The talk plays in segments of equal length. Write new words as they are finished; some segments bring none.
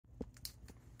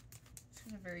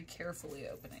I'm gonna very carefully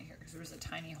open it here because there's a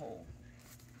tiny hole.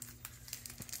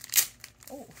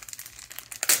 Oh.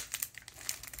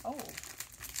 Oh.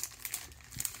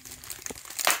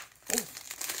 Oh.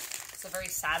 It's a very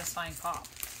satisfying pop.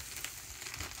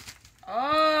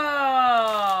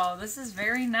 Oh, this is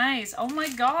very nice. Oh my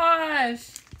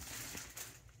gosh.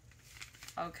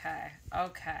 Okay,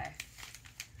 okay.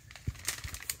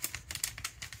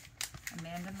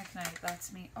 Amanda McKnight,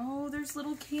 that's me. Oh, there's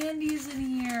little candies in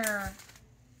here.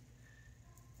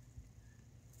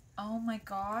 Oh my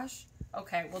gosh.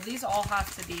 Okay, well these all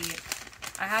have to be,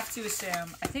 I have to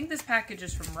assume, I think this package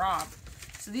is from Rob.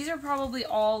 So these are probably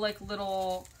all like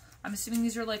little, I'm assuming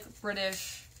these are like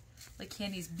British, like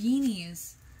candies,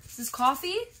 beanies. Is this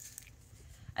coffee?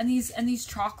 And these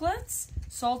chocolates?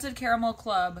 Salted Caramel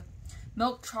Club,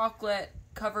 milk chocolate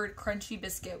covered crunchy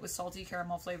biscuit with salty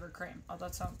caramel flavored cream. Oh,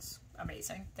 that sounds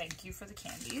amazing. Thank you for the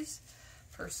candies,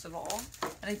 first of all.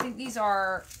 And I think these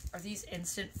are these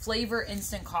instant flavor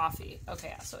instant coffee. Okay,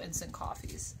 yeah, so instant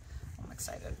coffees. I'm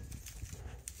excited.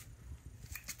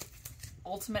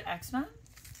 Ultimate X-Men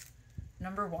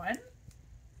 #1.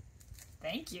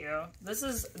 Thank you.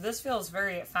 This feels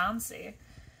very fancy.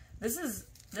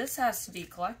 This has to be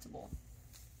collectible.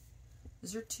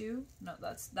 Is there 2? No,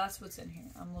 that's what's in here.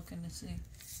 I'm looking to see.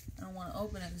 I don't want to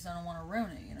open it because I don't want to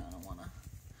ruin it, you know, I don't want to.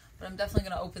 But I'm definitely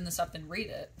going to open this up and read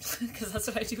it because that's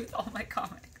what I do with all my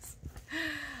comics.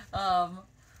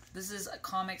 This is a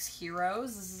Comics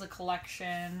Heroes. This is a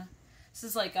collection. This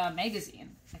is like a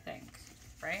magazine, I think,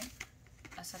 right?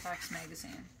 SFX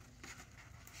magazine.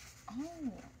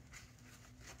 Oh.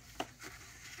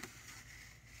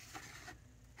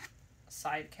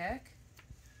 Sidekick.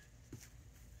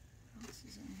 What else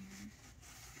is in here?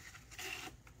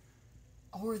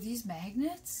 Oh, are these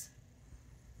magnets?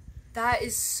 That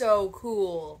is so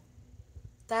cool.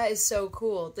 That is so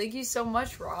cool. Thank you so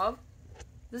much, Rob.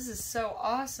 This is so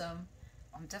awesome.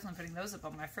 I'm definitely putting those up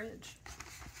on my fridge.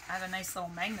 I have a nice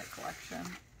little magnet collection.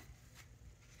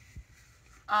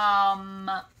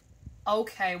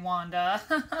 Okay, Wanda.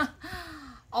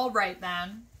 All right,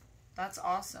 then. That's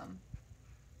awesome.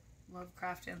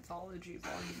 Lovecraft Anthology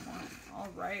Volume 1. All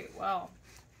right, well.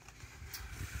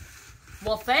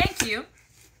 Well, thank you.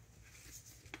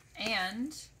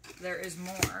 And there is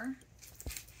more. Put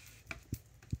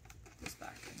this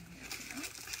back in here for now.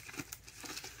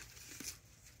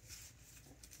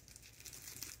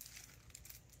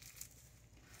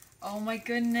 Oh my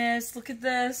goodness, look at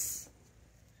this.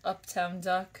 Uptown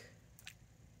Duck.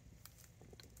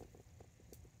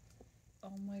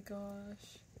 Oh my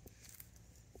gosh.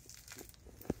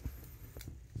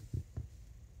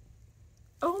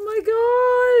 Oh my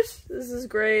gosh, this is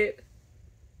great.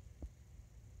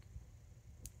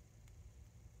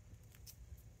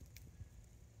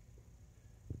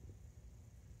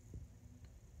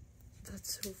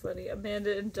 That's so funny.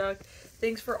 Amanda and Duck,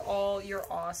 thanks for all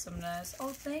your awesomeness. Oh,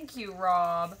 thank you,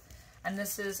 Rob. And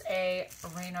this is a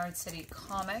Reynard City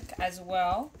comic as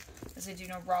well. As I do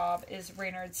know, Rob is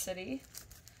Reynard City.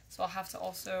 So I'll have to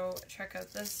also check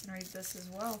out this and read this as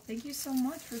well. Thank you so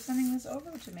much for sending this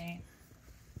over to me.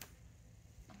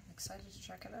 I'm excited to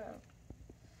check it out.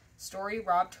 Story,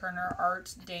 Rob Turner.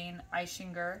 Art, Dane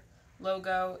Eischinger.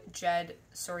 Logo, Jed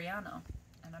Soriano.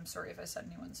 And I'm sorry if I said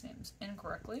anyone's names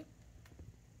incorrectly.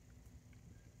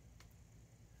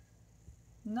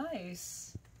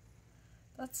 Nice.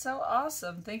 That's so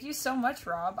awesome. Thank you so much,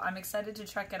 Rob. I'm excited to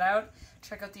check it out.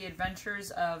 Check out the adventures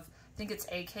of, I think it's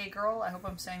AK Girl. I hope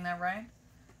I'm saying that right.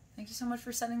 Thank you so much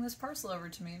for sending this parcel over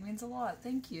to me. It means a lot.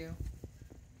 Thank you.